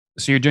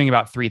So you're doing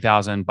about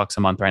 $3,000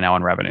 a month right now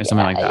in revenue,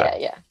 something like that.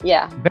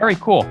 Yeah. Very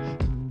cool.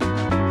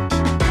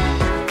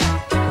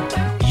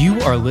 You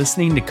are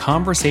listening to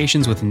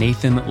Conversations with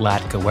Nathan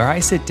Latka, where I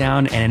sit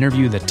down and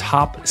interview the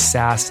top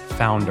SaaS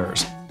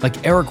founders,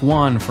 like Eric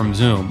Yuan from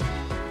Zoom.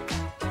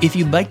 If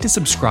you'd like to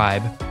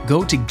subscribe,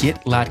 go to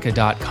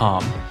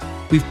getlatka.com.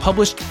 We've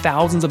published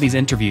thousands of these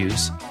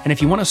interviews, and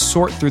if you want to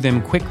sort through them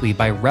quickly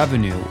by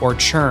revenue or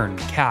churn,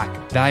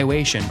 CAC,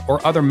 valuation,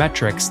 or other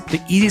metrics,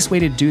 the easiest way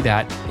to do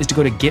that is to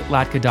go to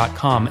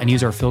getlatka.com and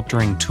use our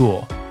filtering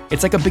tool.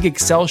 It's like a big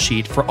Excel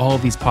sheet for all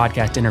of these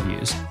podcast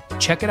interviews.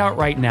 Check it out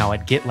right now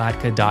at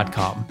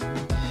getlatka.com.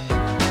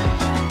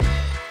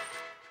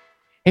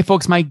 Hey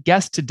folks, my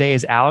guest today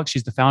is Alex.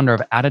 She's the founder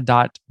of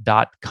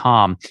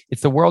Adadot.com.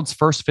 It's the world's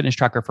first fitness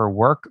tracker for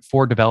work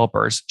for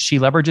developers. She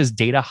leverages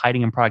data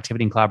hiding and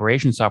productivity and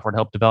collaboration software to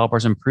help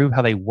developers improve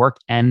how they work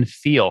and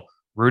feel.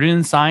 Rooted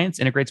in science,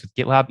 integrates with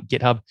GitLab,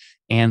 GitHub,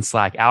 and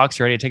Slack. Alex,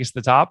 you ready to take us to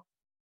the top?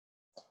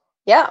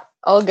 Yeah,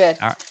 all good.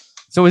 All right.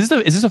 So is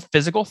this a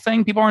physical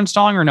thing people are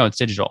installing, or no, it's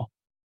digital?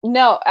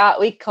 No,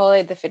 we call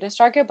it the fitness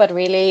tracker, but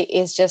really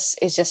it's just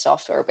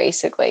software.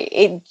 Basically,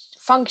 it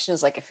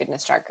functions like a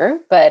fitness tracker,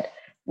 but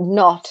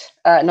not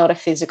a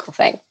physical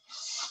thing.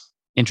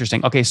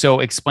 Interesting. Okay, so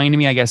explain to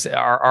me. I guess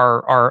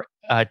are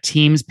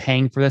teams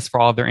paying for this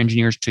for all of their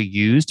engineers to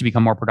use to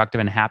become more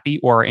productive and happy,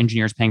 or are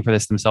engineers paying for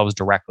this themselves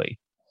directly?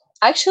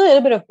 Actually, a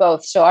little bit of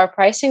both. So our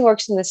pricing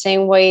works in the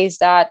same ways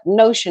that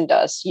Notion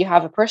does. You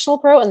have a personal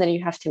pro, and then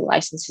you have team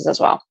licenses as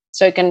well.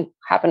 So it can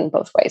happen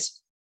both ways.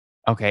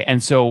 Okay.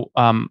 And so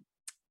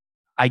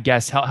I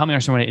guess help me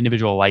understand what an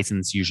individual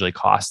license usually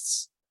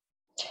costs.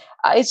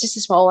 It's just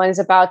a small one. It's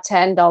about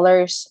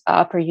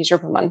 $10 per user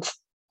per month.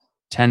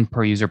 10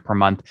 per user per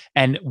month.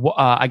 And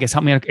I guess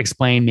help me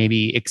explain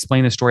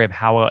the story of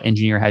how an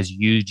engineer has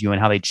used you and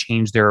how they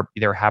changed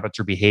their habits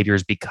or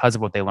behaviors because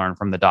of what they learned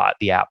from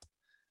the app.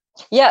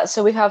 Yeah,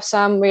 so we have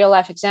some real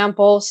life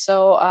examples.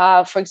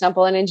 So, for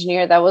example, an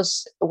engineer that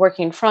was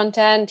working front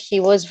end, he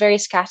was very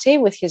scatty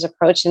with his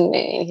approach in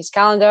his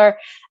calendar,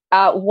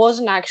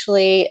 wasn't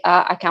actually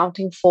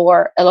accounting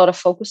for a lot of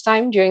focus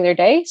time during their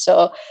day.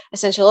 So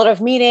essentially a lot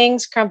of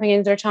meetings, cramping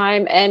in their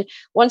time. And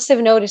once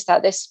they've noticed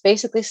that, they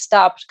basically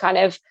stopped kind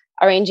of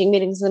arranging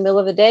meetings in the middle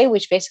of the day,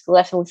 which basically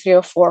left them with 3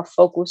 or 4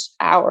 focus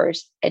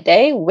hours a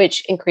day,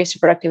 which increased their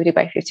productivity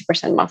by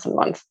 50% month on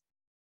month.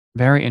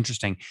 Very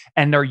interesting.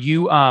 And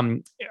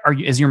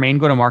is your main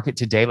go-to-market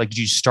today? Like, did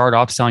you start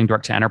off selling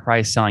direct to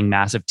enterprise, selling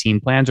massive team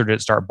plans, or did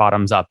it start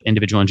bottoms up,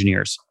 individual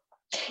engineers?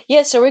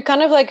 Yeah, so we're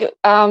kind of like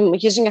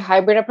using a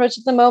hybrid approach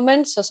at the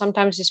moment. So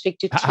sometimes you speak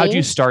to teams. How'd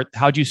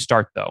you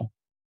start though?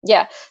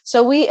 Yeah,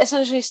 so we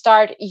essentially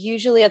start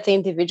usually at the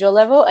individual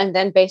level and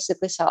then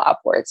basically sell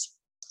upwards.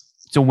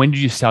 So when did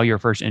you sell your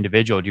first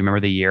individual? Do you remember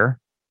the year?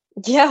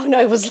 Yeah,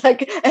 no, it was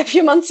like a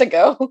few months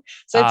ago.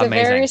 So it's a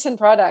very recent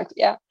product.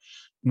 Yeah.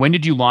 When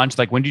did you launch?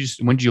 Like when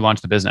did you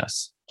launch the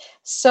business?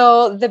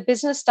 So the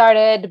business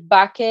started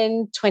back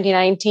in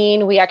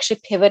 2019. We actually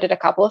pivoted a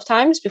couple of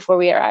times before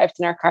we arrived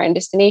in our current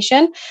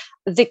destination.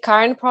 The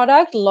current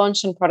product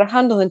launched on Product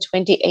Hunt on the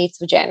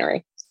 28th of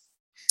January.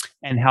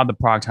 And how'd the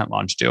Product Hunt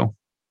launch do?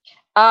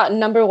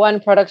 Number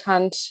 1 Product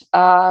Hunt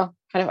kind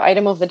of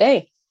item of the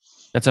day.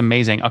 That's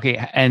amazing. Okay.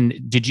 And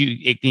can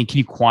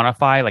you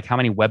quantify like how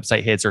many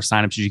website hits or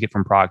signups did you get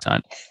from Product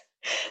Hunt?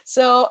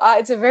 So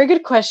it's a very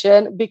good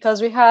question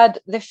because we had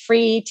the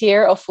free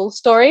tier of Full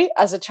Story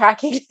as a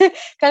tracking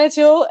kind of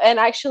tool. And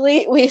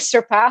actually we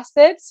surpassed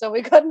it. So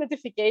we got a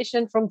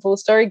notification from Full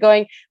Story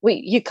going,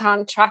 you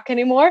can't track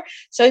anymore.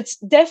 So it's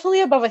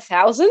definitely above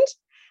 1,000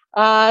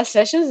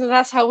 sessions. And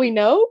that's how we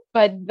know.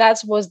 But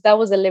that was the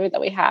limit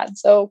that we had.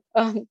 So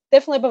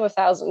definitely above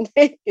 1,000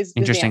 is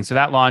interesting. So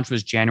that launch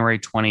was January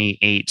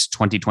 28,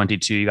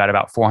 2022. You got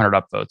about 400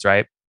 upvotes,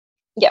 right?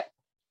 Yep.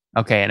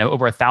 Okay. And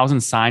over 1,000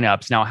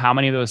 signups. Now, how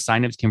many of those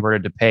signups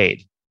converted to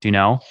paid? Do you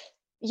know?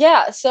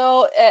 Yeah.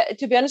 So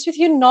to be honest with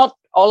you, not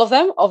all of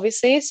them,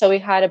 obviously. So we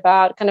had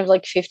about kind of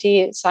like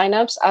 50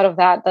 signups out of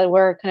that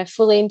were kind of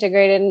fully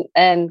integrated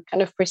and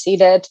kind of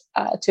proceeded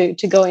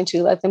to go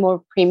into like the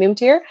more premium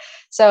tier.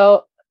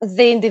 So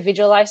the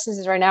individual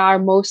licenses right now are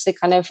mostly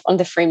kind of on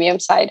the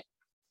freemium side.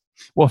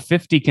 Well,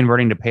 50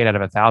 converting to paid out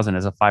of 1,000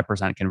 is a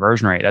 5%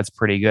 conversion rate. That's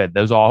pretty good.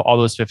 All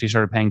those 50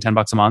 started paying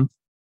 $10 a month?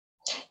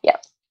 Yeah.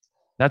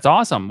 That's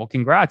awesome. Well,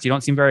 congrats. You don't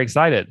seem very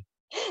excited.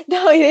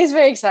 No, it is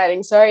very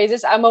exciting. Sorry,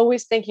 I'm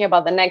always thinking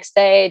about the next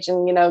stage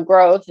and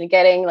growth and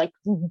getting like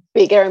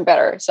bigger and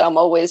better. So I'm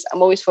always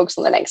focused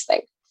on the next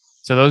thing.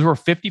 So those were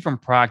 50 from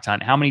Product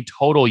Hunt. How many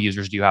total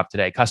users do you have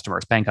today?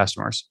 Customers, paying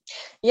customers?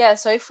 Yeah.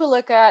 So if we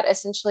look at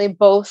essentially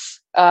both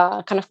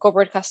kind of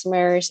corporate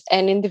customers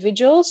and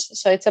individuals,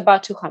 so it's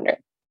about 200.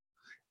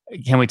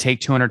 Can we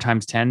take 200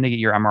 times 10 to get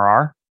your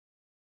MRR?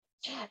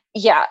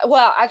 Yeah,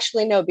 well,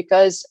 actually, no,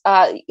 because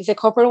the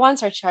corporate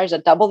ones are charged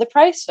at double the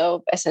price.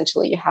 So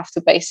essentially, you have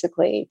to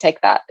basically take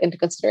that into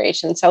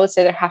consideration. So I would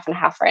say they're half and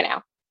half right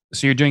now.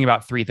 So you're doing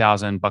about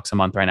 $3,000 a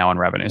month right now in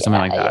revenue, something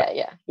like that.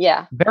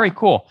 Yeah. Very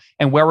cool.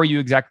 And where were you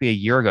exactly a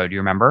year ago? Do you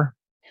remember?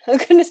 Oh,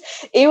 goodness,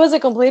 it was a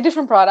completely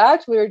different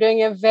product. We were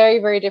doing a very,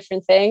 very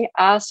different thing.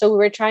 So we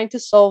were trying to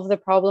solve the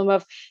problem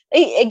of,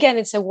 again,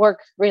 it's a work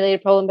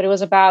related problem, but it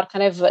was about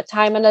kind of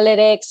time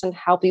analytics and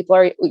how people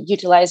are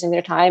utilizing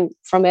their time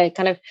from a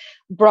kind of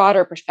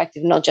broader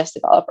perspective, not just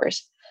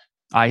developers.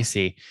 I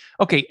see.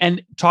 Okay.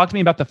 And talk to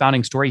me about the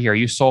founding story here. Are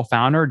you sole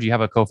founder or do you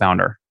have a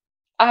co-founder?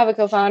 I have a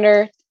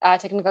co-founder,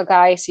 technical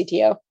guy,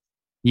 CTO.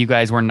 You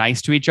guys were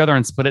nice to each other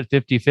and split it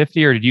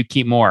 50-50, or did you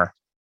keep more?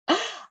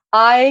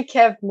 I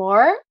kept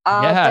more,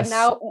 Yes.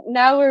 but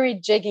now we're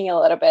rejigging a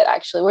little bit.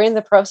 Actually, we're in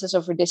the process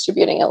of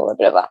redistributing a little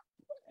bit of that.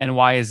 And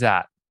why is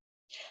that?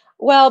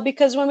 Well,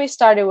 because when we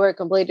started, we were a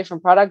completely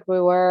different product.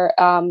 We were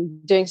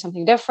doing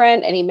something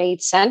different, and it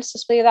made sense to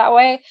split it that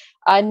way.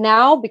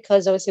 Now,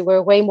 because obviously we're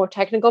a way more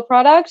technical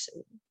product,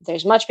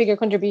 there's much bigger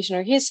contribution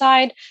on his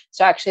side.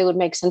 So actually, it would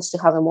make sense to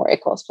have a more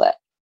equal split.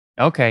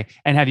 Okay.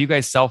 And have you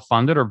guys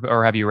self-funded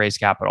or have you raised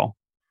capital?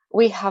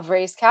 We have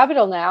raised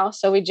capital now.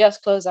 So we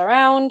just closed a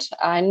round,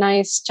 a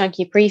nice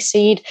chunky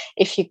pre-seed.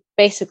 If you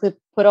basically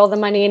put all the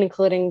money in,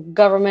 including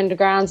government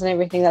grants and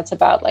everything, that's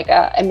about like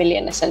 $1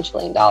 million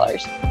essentially in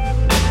dollars.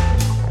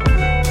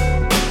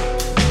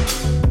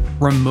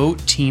 Remote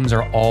teams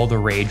are all the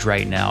rage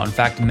right now. In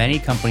fact, many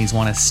companies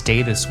want to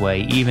stay this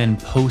way, even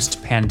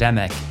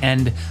post-pandemic.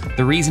 And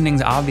the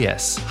reasoning's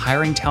obvious.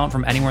 Hiring talent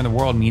from anywhere in the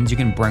world means you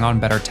can bring on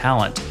better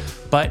talent.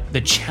 But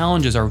the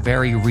challenges are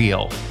very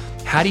real.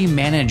 How do you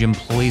manage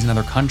employees in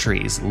other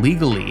countries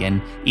legally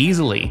and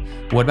easily?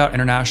 What about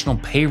international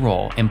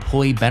payroll,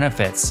 employee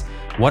benefits?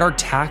 What are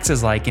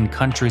taxes like in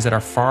countries that are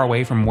far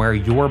away from where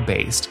you're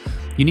based?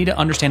 You need to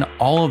understand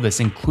all of this,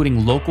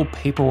 including local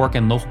paperwork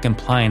and local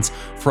compliance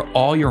for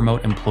all your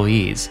remote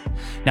employees.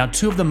 Now,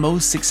 two of the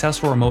most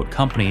successful remote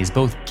companies,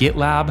 both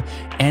GitLab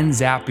and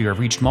Zapier, have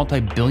reached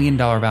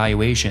multi-billion-dollar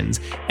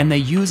valuations, and they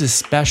use a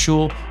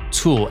special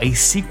tool, a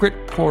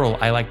secret portal,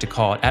 I like to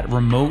call it, at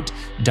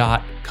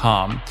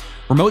remote.com.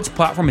 Remote's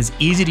platform is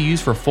easy to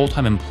use for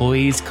full-time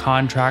employees,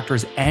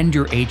 contractors, and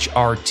your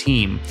HR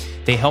team.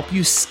 They help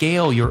you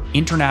scale your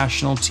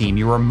international team,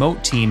 your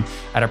remote team,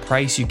 at a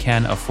price you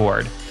can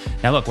afford.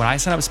 Now, look, when I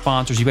sign up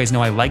sponsors, you guys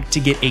know I like to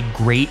get a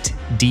great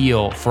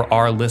deal for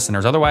our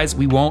listeners. Otherwise,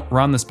 we won't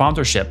run the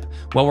sponsorship.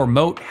 Well,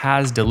 Remote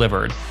has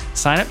delivered.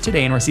 Sign up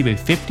today and receive a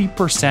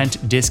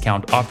 50%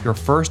 discount off your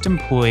first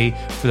employee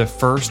for the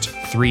first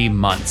 3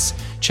 months.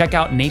 Check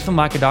out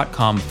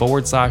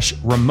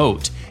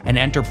nathanlatka.com/remote and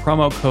enter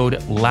promo code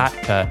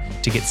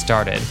LATKA to get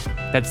started.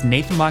 That's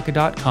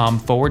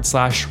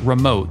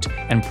nathanlatka.com/remote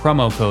and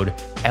promo code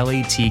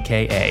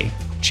LATKA.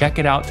 Check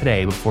it out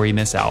today before you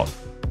miss out.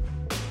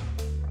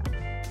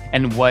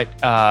 And what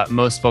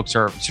most folks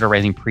are sort of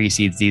raising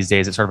pre-seeds these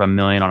days, it's sort of $1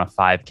 million on a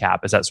 5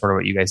 cap. Is that sort of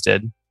what you guys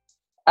did?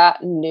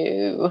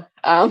 No.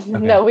 Okay.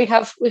 No, we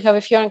have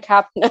a few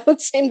uncapped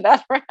notes in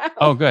that round.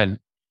 Oh, good.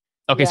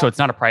 Okay, yeah. So it's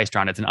not a priced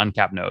round, it's an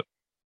uncapped note.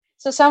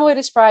 So some of it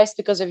is priced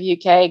because of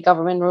UK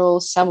government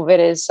rules. Some of it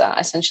is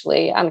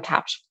essentially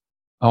uncapped.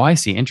 Oh, I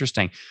see.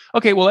 Interesting.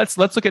 Okay, well, let's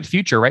look at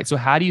future, right? So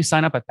how do you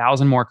sign up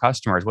 1,000 more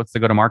customers? What's the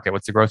go-to-market?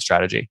 What's the growth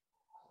strategy?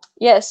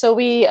 Yeah, so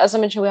we, as I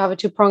mentioned, we have a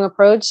 2-prong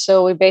approach.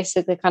 So we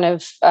basically kind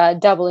of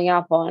doubling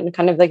up on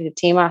kind of like the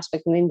team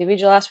aspect and the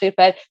individual aspect.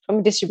 But from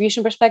a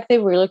distribution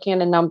perspective, we're looking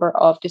at a number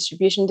of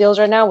distribution deals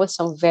right now with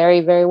some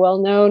very, very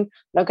well-known, I'm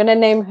not going to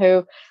name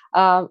who,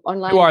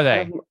 online. Who are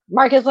they?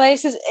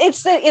 Marketplaces.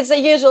 It's the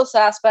usual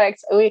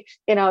suspects. We,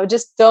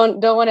 just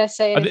don't want to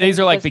say anything. These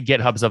are like the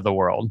GitHubs of the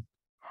world.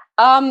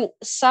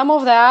 Some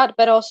of that,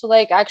 but also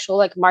like actual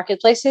like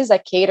marketplaces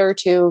that cater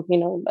to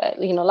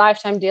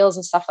lifetime deals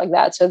and stuff like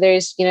that. So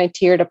there's a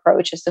tiered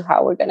approach as to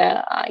how we're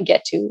gonna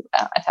get to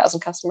 1,000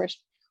 customers.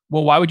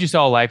 Well, why would you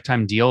sell a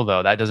lifetime deal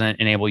though? That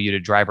doesn't enable you to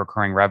drive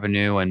recurring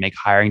revenue and make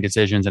hiring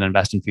decisions and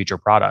invest in future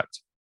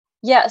product.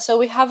 Yeah, so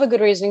we have a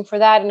good reasoning for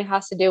that, and it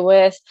has to do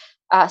with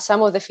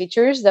some of the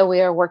features that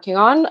we are working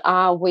on,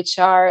 which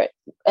are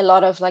a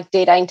lot of like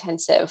data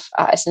intensive,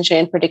 essentially,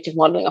 and predictive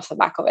modeling off the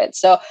back of it.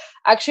 So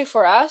actually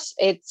for us,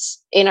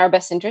 it's in our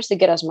best interest to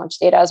get as much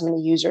data, as many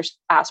users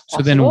as possible.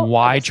 So then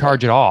why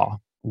charge it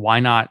all? Why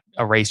not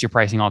erase your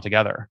pricing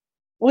altogether?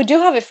 We do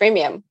have a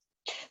freemium.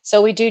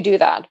 So we do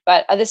that.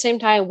 But at the same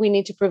time, we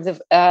need to prove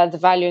the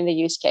value in the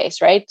use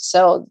case, right?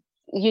 So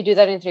you do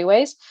that in 3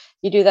 ways.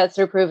 You do that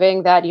through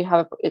proving that you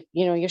have,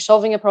 you're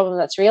solving a problem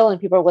that's real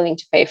and people are willing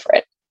to pay for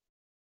it.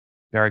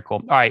 Very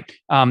cool. All right.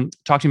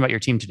 Talk to me about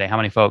your team today. How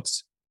many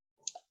folks?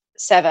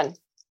 7.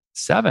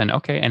 7.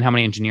 Okay. And how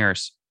many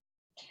engineers?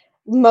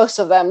 Most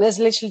of them. There's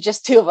literally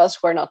just 2 of us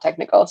who are not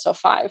technical. So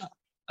 5.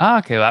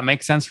 Okay. Well, that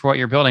makes sense for what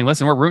you're building.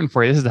 Listen, we're rooting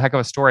for you. This is a heck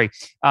of a story.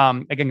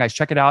 Again, guys,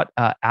 check it out.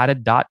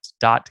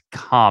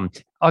 Added.com.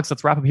 Alex,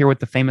 let's wrap up here with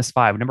the famous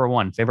 5. Number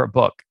 1, favorite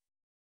book.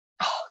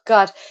 Oh,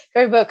 God.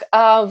 Favorite book.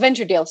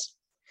 Venture Deals.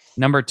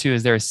 Number 2,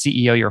 is there a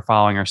CEO you're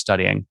following or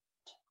studying?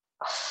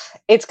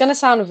 It's going to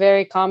sound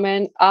very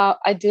common.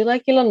 I do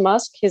like Elon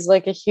Musk. He's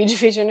like a huge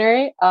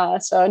visionary.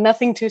 So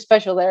nothing too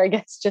special there, I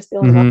guess. Just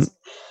Elon Musk.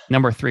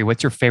 Number 3,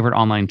 what's your favorite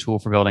online tool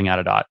for building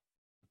Added?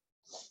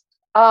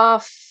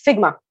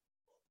 Figma.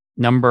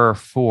 Number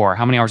 4,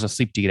 how many hours of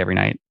sleep do you get every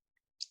night?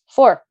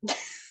 4.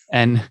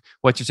 And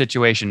what's your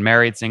situation?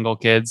 Married, single,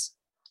 kids?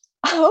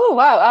 Oh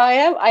wow,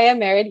 I am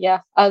married. Yeah,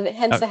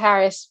 hence the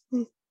Harris.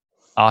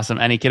 Awesome.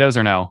 Any kiddos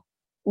or no?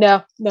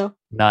 No,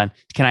 None.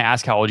 Can I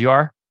ask how old you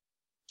are?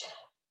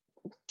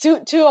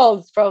 too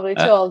old, probably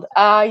too old.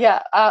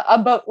 Yeah,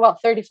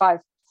 about 35.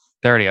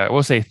 30. I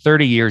will say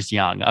 30 years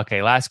young.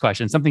 Okay, last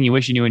question. Something you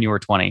wish you knew when you were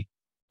 20.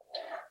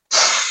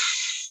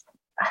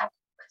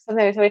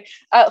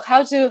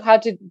 How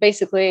to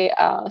basically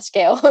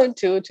scale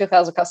to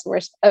 2,000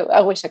 customers.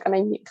 I wish I kind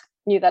of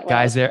knew that.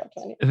 Guys, there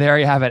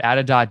you have it.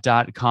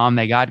 Atadot.com.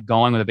 They got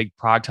going with a big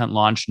product hunt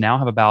launch. Now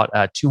have about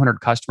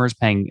 200 customers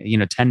paying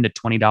 $10 to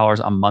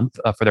 $20 a month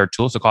for their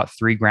tools. So call it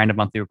 $3,000 of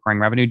monthly recurring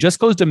revenue. Just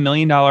closed $1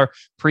 million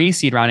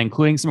pre-seed round,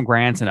 including some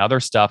grants and other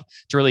stuff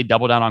to really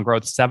double down on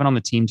growth. 7 on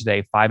the team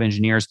today, 5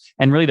 engineers.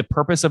 And really the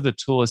purpose of the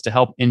tool is to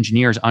help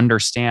engineers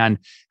understand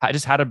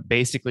how to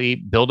basically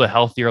build a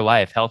healthier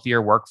life,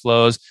 healthier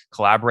workflows,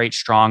 collaborate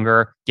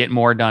stronger, get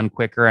more done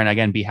quicker, and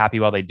again, be happy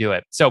while they do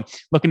it. So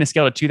looking to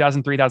scale to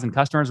 2,000, 3,000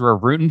 customers. We're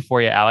rooting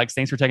for you, Alex.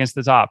 Thanks for taking us to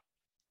the top.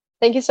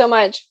 Thank you so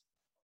much.